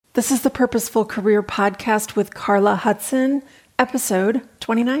This is the Purposeful Career Podcast with Carla Hudson, episode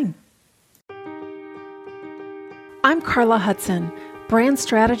 29. I'm Carla Hudson, brand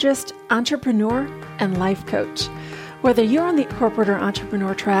strategist, entrepreneur, and life coach. Whether you're on the corporate or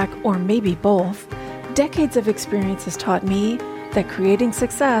entrepreneur track, or maybe both, decades of experience has taught me that creating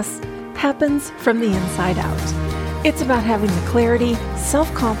success happens from the inside out. It's about having the clarity,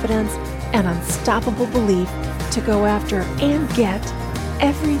 self-confidence, and unstoppable belief to go after and get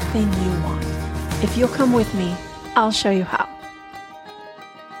everything you want. If you'll come with me, I'll show you how.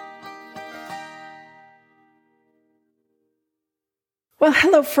 Well,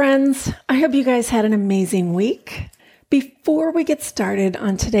 hello friends. I hope you guys had an amazing week. Before we get started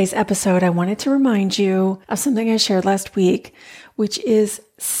on today's episode, I wanted to remind you of something I shared last week, which is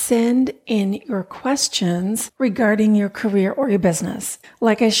send in your questions regarding your career or your business.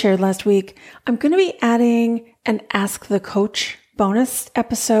 Like I shared last week, I'm going to be adding an Ask the Coach bonus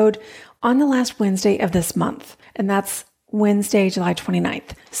episode on the last Wednesday of this month, and that's Wednesday, July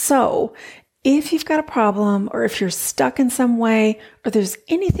 29th. So if you've got a problem, or if you're stuck in some way, or there's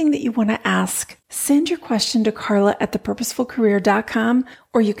anything that you want to ask, send your question to carla@thepurposefulcareer.com,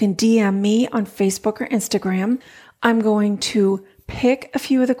 or you can DM me on Facebook or Instagram. I'm going to pick a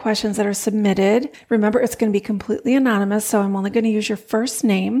few of the questions that are submitted. Remember, it's going to be completely anonymous, so I'm only going to use your first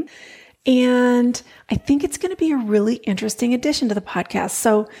name. And I think it's going to be a really interesting addition to the podcast.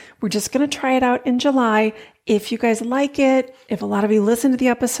 So we're just going to try it out in July. If you guys like it, if a lot of you listen to the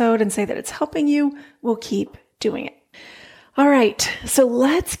episode and say that it's helping you, we'll keep doing it. All right. So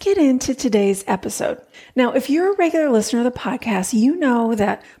let's get into today's episode. Now, if you're a regular listener of the podcast, you know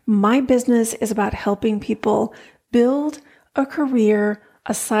that my business is about helping people build a career,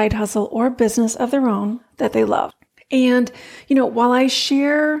 a side hustle, or a business of their own that they love. And, while I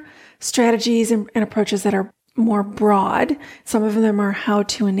share strategies and approaches that are more broad, some of them are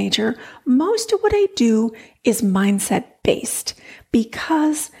how-to in nature, most of what I do is mindset-based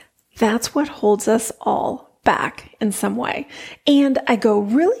because that's what holds us all back in some way. And I go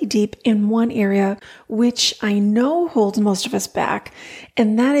really deep in one area, which I know holds most of us back,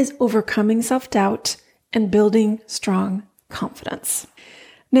 and that is overcoming self-doubt and building strong confidence.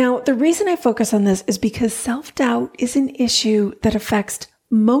 Now, the reason I focus on this is because self-doubt is an issue that affects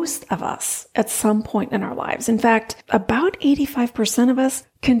most of us at some point in our lives. In fact, about 85% of us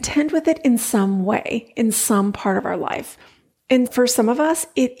contend with it in some way, in some part of our life. And for some of us,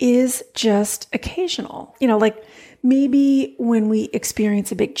 it is just occasional. Like maybe when we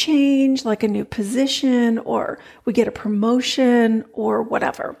experience a big change, like a new position, or we get a promotion or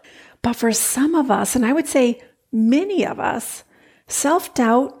whatever. But for some of us, and I would say many of us,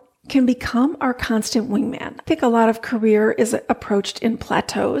 self-doubt can become our constant wingman. I think a lot of career is approached in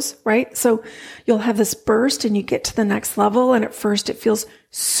plateaus, right? So you'll have this burst and you get to the next level, and at first it feels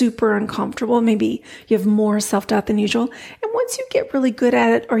super uncomfortable. Maybe you have more self-doubt than usual. And once you get really good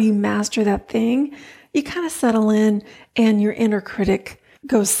at it or you master that thing, you kind of settle in and your inner critic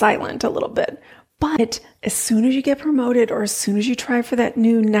goes silent a little bit. But as soon as you get promoted or as soon as you try for that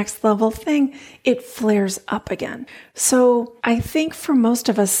new next level thing, it flares up again. So I think for most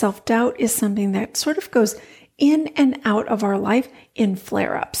of us, self-doubt is something that sort of goes in and out of our life in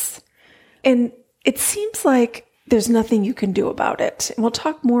flare-ups. And it seems like there's nothing you can do about it. And we'll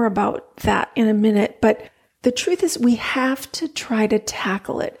talk more about that in a minute. But the truth is we have to try to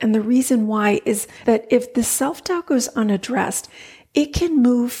tackle it. And the reason why is that if the self-doubt goes unaddressed, it can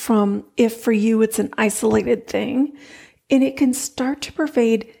move from, if for you it's an isolated thing, and it can start to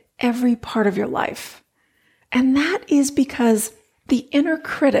pervade every part of your life. And that is because the inner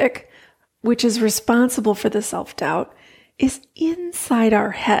critic, which is responsible for the self-doubt, is inside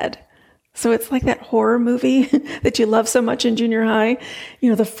our head. So it's like that horror movie that you love so much in junior high.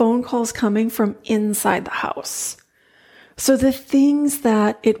 The phone calls coming from inside the house. So the things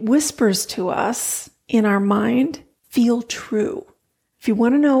that it whispers to us in our mind feel true. If you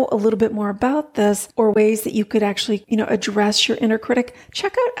want to know a little bit more about this or ways that you could actually, address your inner critic,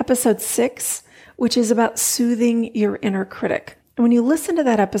 check out episode 6, which is about soothing your inner critic. And when you listen to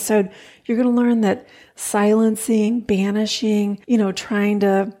that episode, you're going to learn that silencing, banishing, trying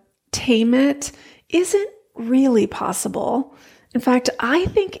to tame it isn't really possible. In fact, I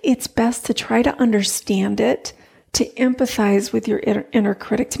think it's best to try to understand it, to empathize with your inner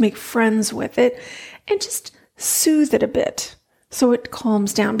critic, to make friends with it, and just soothe it a bit so it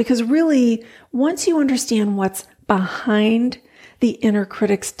calms down. Because really, once you understand what's behind the inner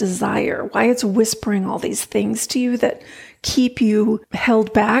critic's desire, why it's whispering all these things to you that keep you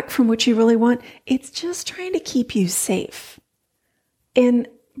held back from what you really want, it's just trying to keep you safe. And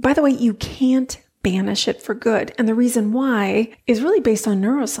by the way, you can't banish it for good. And the reason why is really based on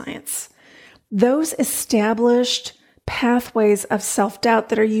neuroscience. Those established pathways of self-doubt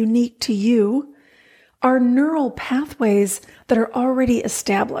that are unique to you are neural pathways that are already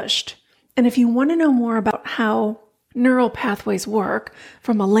established. And if you want to know more about how neural pathways work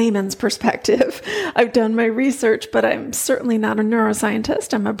from a layman's perspective, I've done my research, but I'm certainly not a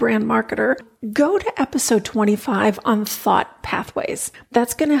neuroscientist. I'm a brand marketer. Go to episode 25 on thought pathways.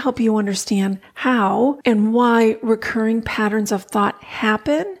 That's going to help you understand how and why recurring patterns of thought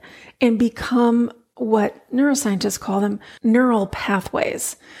happen and become what neuroscientists call them neural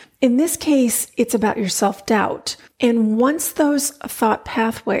pathways. In this case, it's about your self-doubt. And once those thought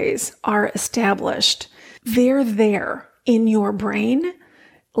pathways are established, they're there in your brain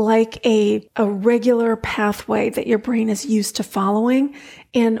like a regular pathway that your brain is used to following.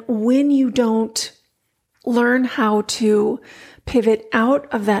 And when you don't learn how to pivot out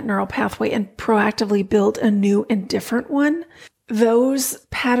of that neural pathway and proactively build a new and different one, those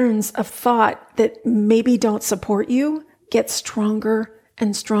patterns of thought that maybe don't support you get stronger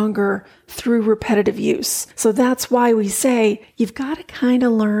and stronger through repetitive use. So that's why we say you've got to kind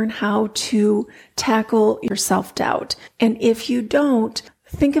of learn how to tackle your self-doubt. And if you don't,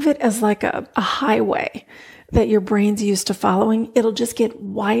 think of it as like a highway that your brain's used to following. It'll just get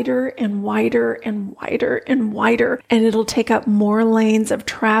wider and wider and wider and wider, and it'll take up more lanes of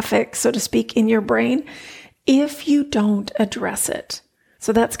traffic, so to speak, in your brain if you don't address it.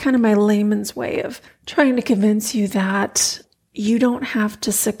 So that's kind of my layman's way of trying to convince you that you don't have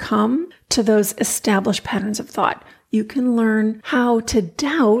to succumb to those established patterns of thought. You can learn how to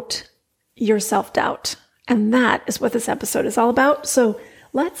doubt your self-doubt. And that is what this episode is all about. So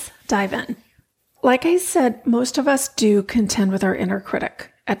let's dive in. Like I said, most of us do contend with our inner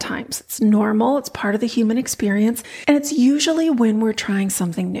critic at times. It's normal. It's part of the human experience. And it's usually when we're trying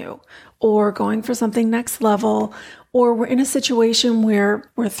something new or going for something next level, or we're in a situation where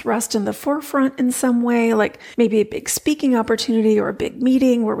we're thrust in the forefront in some way, like maybe a big speaking opportunity or a big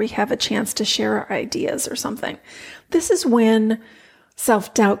meeting where we have a chance to share our ideas or something. This is when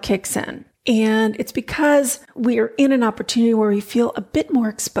self-doubt kicks in. And it's because we are in an opportunity where we feel a bit more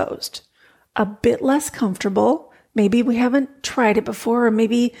exposed, a bit less comfortable. Maybe we haven't tried it before, or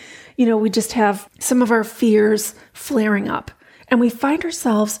maybe, we just have some of our fears flaring up. And we find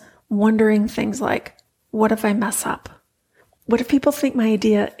ourselves wondering things like, what if I mess up? What if people think my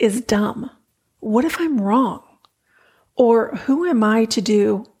idea is dumb? What if I'm wrong? Or who am I to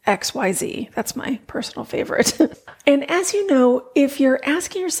do XYZ? That's my personal favorite. And as you know, if you're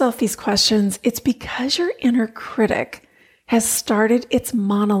asking yourself these questions, it's because your inner critic has started its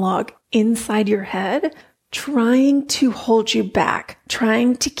monologue inside your head, trying to hold you back,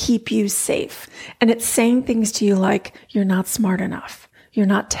 trying to keep you safe. And it's saying things to you like, you're not smart enough. You're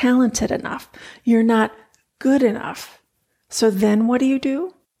not talented enough. You're not good enough. So then what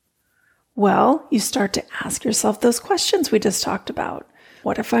do? Well, you start to ask yourself those questions we just talked about.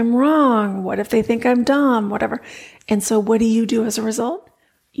 What if I'm wrong? What if they think I'm dumb? Whatever. And so what do as a result?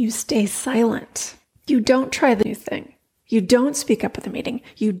 You stay silent. You don't try the new thing. You don't speak up at the meeting.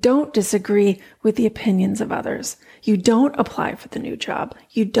 You don't disagree with the opinions of others. You don't apply for the new job.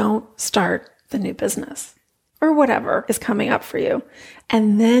 You don't start the new business or whatever is coming up for you.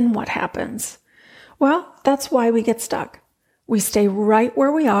 And then what happens? Well, that's why we get stuck. We stay right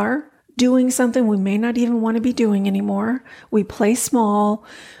where we are, doing something we may not even want to be doing anymore. We play small.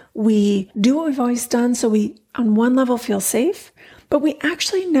 We do what we've always done, so we, on one level, feel safe, but we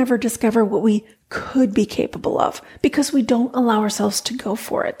actually never discover what we could be capable of because we don't allow ourselves to go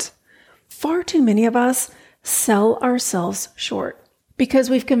for it. Far too many of us sell ourselves short because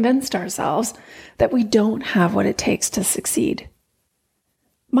we've convinced ourselves that we don't have what it takes to succeed.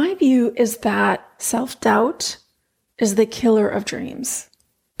 My view is that self-doubt is the killer of dreams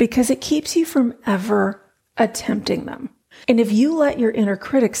because it keeps you from ever attempting them. And if you let your inner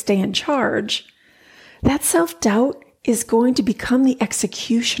critic stay in charge, that self-doubt is going to become the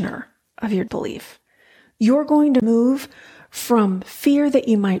executioner of your belief. You're going to move from fear that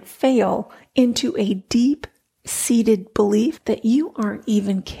you might fail into a deep-seated belief that you aren't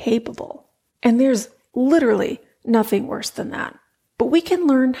even capable. And there's literally nothing worse than that. But we can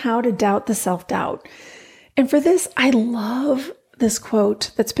learn how to doubt the self-doubt. And for this, I love this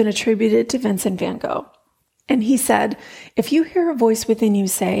quote that's been attributed to Vincent van Gogh. And he said, if you hear a voice within you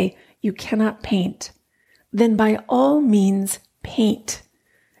say, you cannot paint, then by all means paint,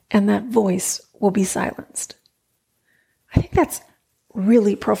 and that voice will be silenced. I think that's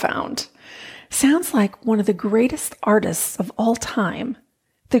really profound. Sounds like one of the greatest artists of all time,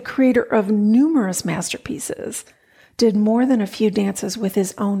 the creator of numerous masterpieces, did more than a few dances with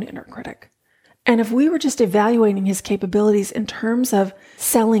his own inner critic. And if we were just evaluating his capabilities in terms of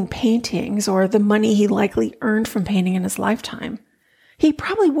selling paintings or the money he likely earned from painting in his lifetime, he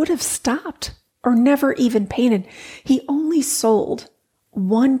probably would have stopped or never even painted. He only sold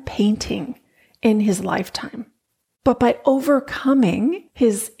one painting in his lifetime. But by overcoming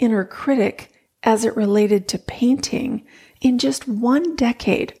his inner critic as it related to painting, in just 1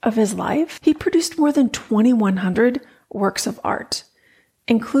 decade of his life, he produced more than 2,100 works of art,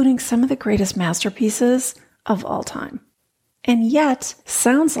 including some of the greatest masterpieces of all time. And yet,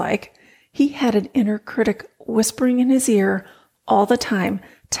 sounds like he had an inner critic whispering in his ear all the time,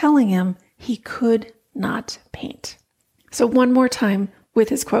 telling him he could not paint. So one more time with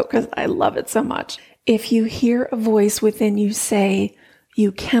his quote, because I love it so much. If you hear a voice within you say,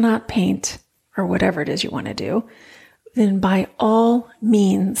 you cannot paint, or whatever it is you want to do, then by all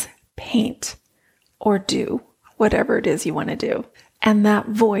means paint or do whatever it is you want to do. And that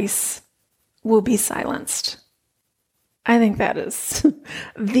voice will be silenced. I think that is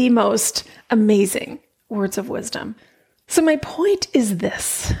the most amazing words of wisdom. So my point is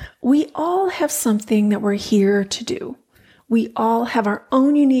this. We all have something that we're here to do. We all have our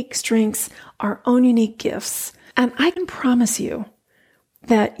own unique strengths, our own unique gifts. And I can promise you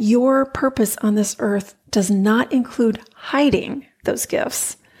that your purpose on this earth does not include hiding those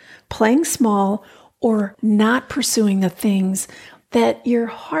gifts, playing small, or not pursuing the things that your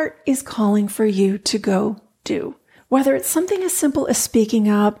heart is calling for you to go do. Whether it's something as simple as speaking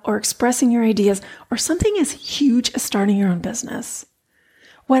up or expressing your ideas, or something as huge as starting your own business.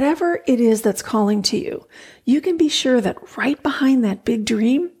 Whatever it is that's calling to you, you can be sure that right behind that big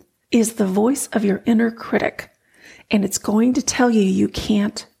dream is the voice of your inner critic. And it's going to tell you you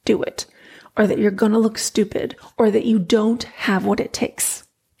can't do it, or that you're going to look stupid, or that you don't have what it takes.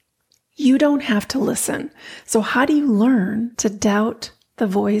 You don't have to listen. So how do you learn to doubt the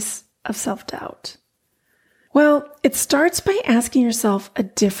voice of self-doubt? Well, it starts by asking yourself a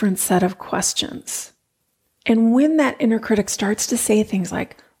different set of questions. And when that inner critic starts to say things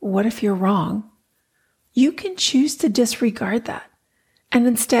like, what if you're wrong? You can choose to disregard that and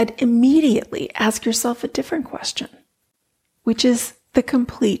instead immediately ask yourself a different question, which is the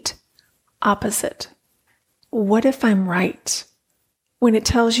complete opposite. What if I'm right? When it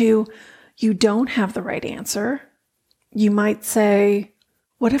tells you you don't have the right answer, you might say,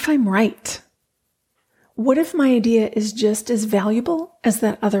 what if I'm right? What if my idea is just as valuable as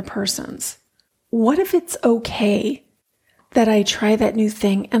that other person's? What if it's okay that I try that new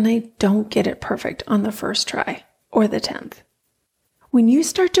thing and I don't get it perfect on the first try or the 10th? When you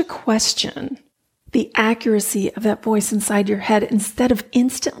start to question the accuracy of that voice inside your head instead of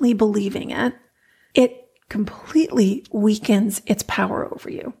instantly believing it, it completely weakens its power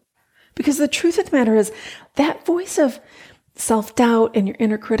over you. Because the truth of the matter is that voice of self-doubt and your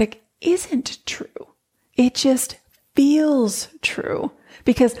inner critic isn't true. It just feels true.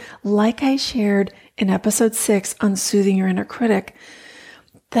 Because like I shared in episode 6 on soothing your inner critic,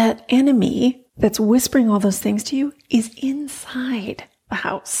 that enemy that's whispering all those things to you is inside the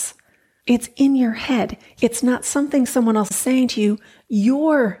house. It's in your head. It's not something someone else is saying to you.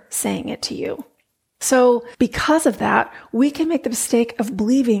 You're saying it to you. So because of that, we can make the mistake of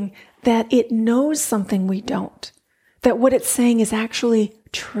believing that it knows something we don't, that what it's saying is actually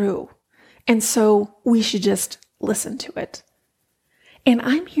true. And so we should just listen to it. And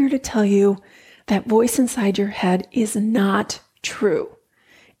I'm here to tell you that voice inside your head is not true.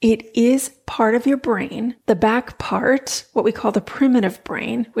 It is part of your brain, the back part, what we call the primitive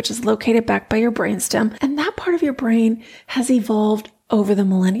brain, which is located back by your brainstem. And that part of your brain has evolved over the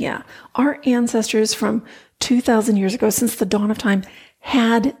millennia. Our ancestors from 2,000 years ago, since the dawn of time,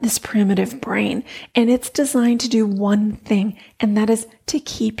 had this primitive brain. And it's designed to do one thing, and that is to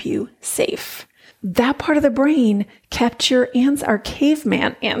keep you safe. That part of the brain kept our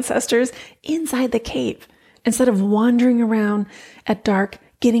caveman ancestors inside the cave instead of wandering around at dark,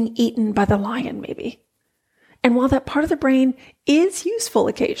 getting eaten by the lion maybe. And while that part of the brain is useful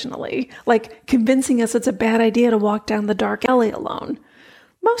occasionally, like convincing us it's a bad idea to walk down the dark alley alone,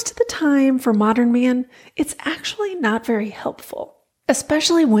 most of the time for modern man, it's actually not very helpful.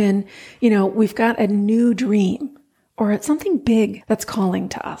 Especially when, we've got a new dream or it's something big that's calling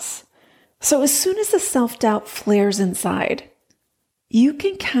to us. So as soon as the self-doubt flares inside, you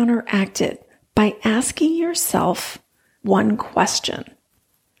can counteract it by asking yourself one question.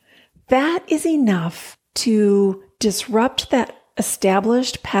 That is enough to disrupt that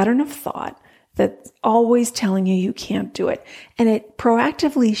established pattern of thought that's always telling you you can't do it. And it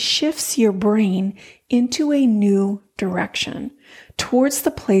proactively shifts your brain into a new direction towards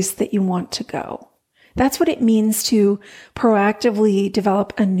the place that you want to go. That's what it means to proactively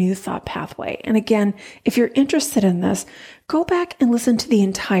develop a new thought pathway. And again, if you're interested in this, go back and listen to the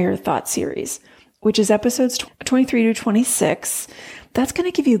entire thought series, which is episodes 23 to 26. That's going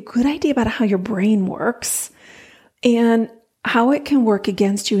to give you a good idea about how your brain works and how it can work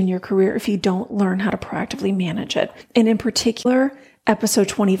against you in your career if you don't learn how to proactively manage it. And in particular, episode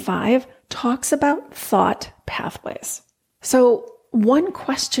 25 talks about thought pathways. So one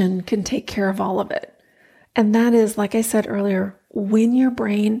question can take care of all of it. And that is, like I said earlier, when your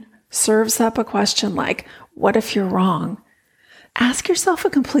brain serves up a question like, what if you're wrong? Ask yourself a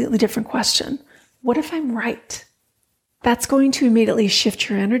completely different question. What if I'm right? That's going to immediately shift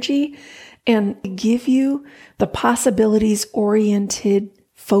your energy and give you the possibilities-oriented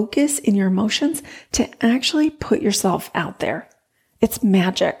focus in your emotions to actually put yourself out there. It's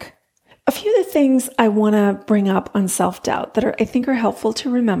magic. A few of the things I want to bring up on self-doubt that I think are helpful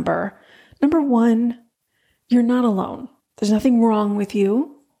to remember. Number one, you're not alone. There's nothing wrong with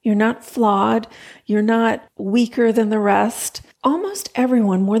you. You're not flawed. You're not weaker than the rest. Almost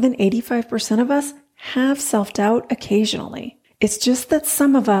everyone, more than 85% of us, have self-doubt occasionally. It's just that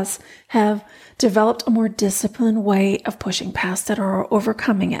some of us have developed a more disciplined way of pushing past it or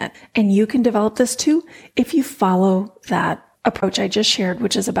overcoming it. And you can develop this too if you follow that approach I just shared,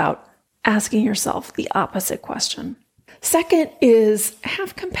 which is about asking yourself the opposite question. Second is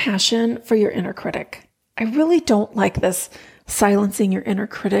have compassion for your inner critic. I really don't like this silencing your inner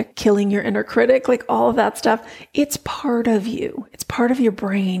critic, killing your inner critic, like all of that stuff. It's part of you. It's part of your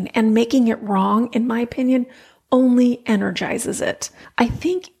brain, and making it wrong, in my opinion, only energizes it. I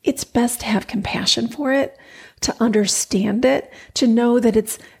think it's best to have compassion for it, to understand it, to know that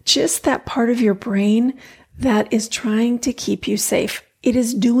it's just that part of your brain that is trying to keep you safe. It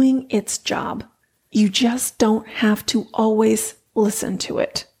is doing its job. You just don't have to always listen to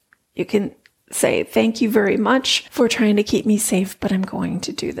it. You can say, thank you very much for trying to keep me safe, but I'm going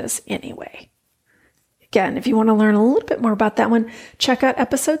to do this anyway. Again, if you want to learn a little bit more about that one, check out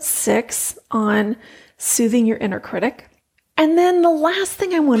episode 6 on soothing your inner critic. And then the last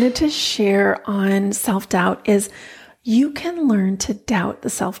thing I wanted to share on self-doubt is you can learn to doubt the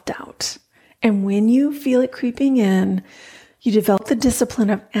self-doubt. And when you feel it creeping in, you develop the discipline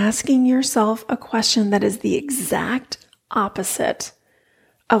of asking yourself a question that is the exact opposite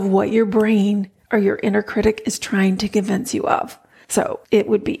of what your brain or your inner critic is trying to convince you of. So it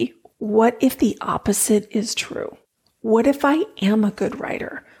would be, what if the opposite is true? What if I am a good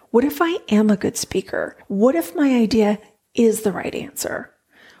writer? What if I am a good speaker? What if my idea is the right answer?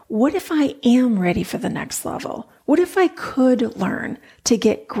 What if I am ready for the next level? What if I could learn to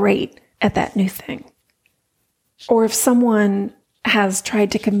get great at that new thing? Or if someone has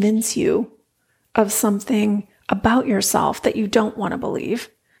tried to convince you of something about yourself that you don't want to believe,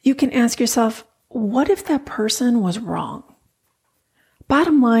 you can ask yourself, what if that person was wrong?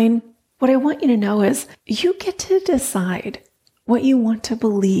 Bottom line, what I want you to know is you get to decide what you want to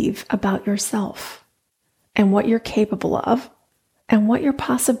believe about yourself and what you're capable of and what your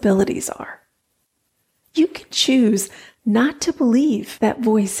possibilities are. You can choose not to believe that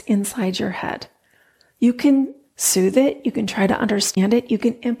voice inside your head. You can soothe it. You can try to understand it. You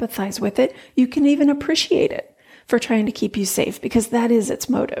can empathize with it. You can even appreciate it for trying to keep you safe, because that is its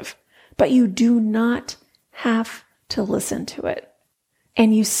motive. But you do not have to listen to it.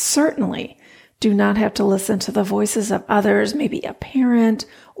 And you certainly do not have to listen to the voices of others, maybe a parent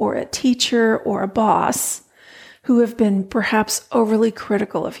or a teacher or a boss who have been perhaps overly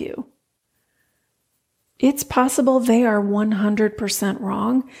critical of you. It's possible they are 100%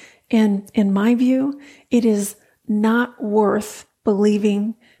 wrong. And in my view, it is not worth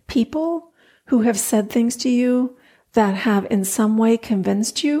believing people who have said things to you that have in some way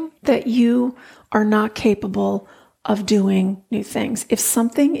convinced you that you are not capable of doing new things. If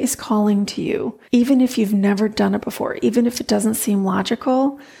something is calling to you, even if you've never done it before, even if it doesn't seem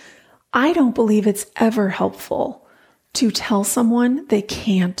logical, I don't believe it's ever helpful to tell someone they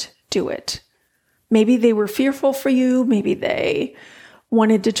can't do it. Maybe they were fearful for you. Maybe they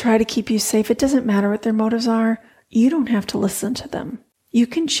wanted to try to keep you safe. It doesn't matter what their motives are. You don't have to listen to them. You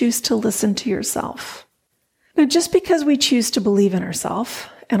can choose to listen to yourself. Now, just because we choose to believe in ourselves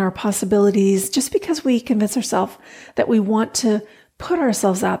and our possibilities, just because we convince ourselves that we want to put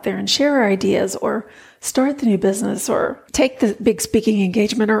ourselves out there and share our ideas or start the new business or take the big speaking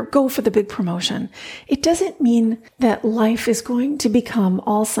engagement or go for the big promotion, it doesn't mean that life is going to become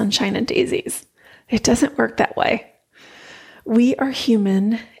all sunshine and daisies. It doesn't work that way. We are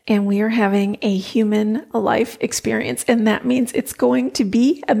human and we are having a human life experience. And that means it's going to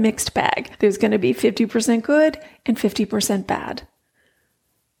be a mixed bag. There's going to be 50% good and 50% bad.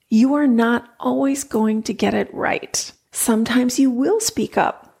 You are not always going to get it right. Sometimes you will speak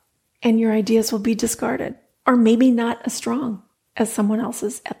up and your ideas will be discarded, or maybe not as strong as someone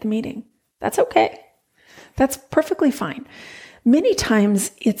else's at the meeting. That's okay. That's perfectly fine. Many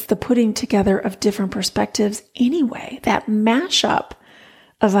times it's the putting together of different perspectives anyway, that mashup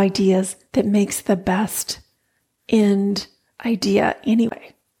of ideas that makes the best end idea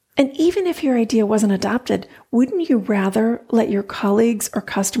anyway. And even if your idea wasn't adopted, wouldn't you rather let your colleagues or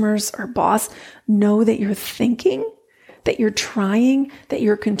customers or boss know that you're thinking, that you're trying, that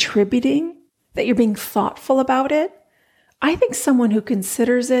you're contributing, that you're being thoughtful about it? I think someone who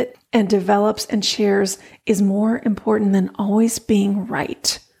considers it and develops and shares is more important than always being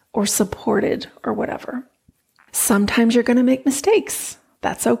right or supported or whatever. Sometimes you're going to make mistakes.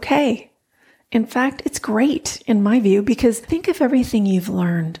 That's okay. In fact, it's great in my view, because think of everything you've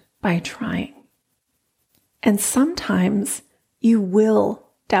learned by trying. And sometimes you will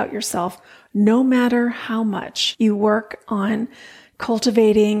doubt yourself, no matter how much you work on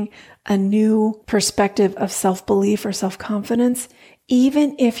cultivating a new perspective of self-belief or self-confidence,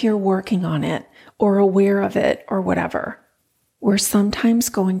 even if you're working on it or aware of it or whatever. We're sometimes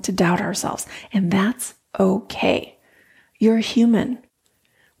going to doubt ourselves, and that's okay. You're human.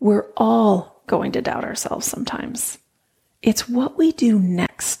 We're all going to doubt ourselves sometimes. It's what we do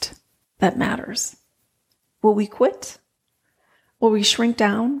next that matters. Will we quit? Will we shrink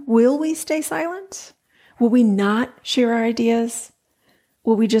down? Will we stay silent? Will we not share our ideas?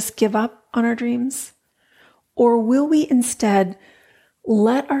 Will we just give up on our dreams? Or will we instead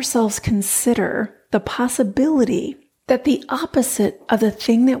let ourselves consider the possibility that the opposite of the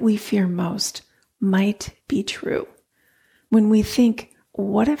thing that we fear most might be true? When we think,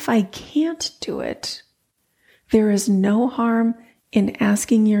 what if I can't do it? There is no harm in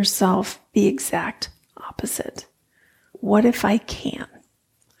asking yourself the exact opposite. What if I can?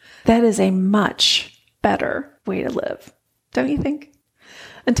 That is a much better way to live, don't you think?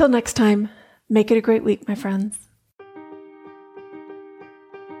 Until next time, make it a great week, my friends.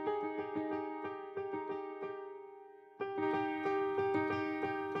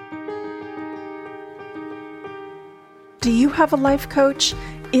 Do you have a life coach?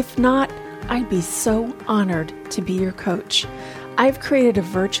 If not, I'd be so honored to be your coach. I've created a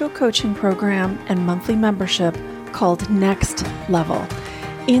virtual coaching program and monthly membership called Next Level.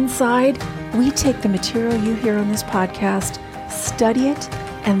 Inside, we take the material you hear on this podcast, study it,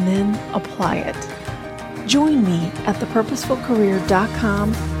 and then apply it. Join me at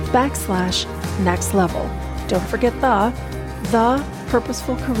thepurposefulcareer.com/next level. Don't forget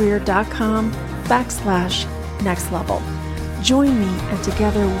thepurposefulcareer.com/next level. Join me, and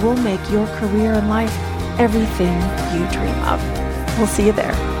together we'll make your career and life everything you dream of. We'll see you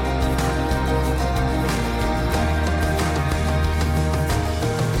there.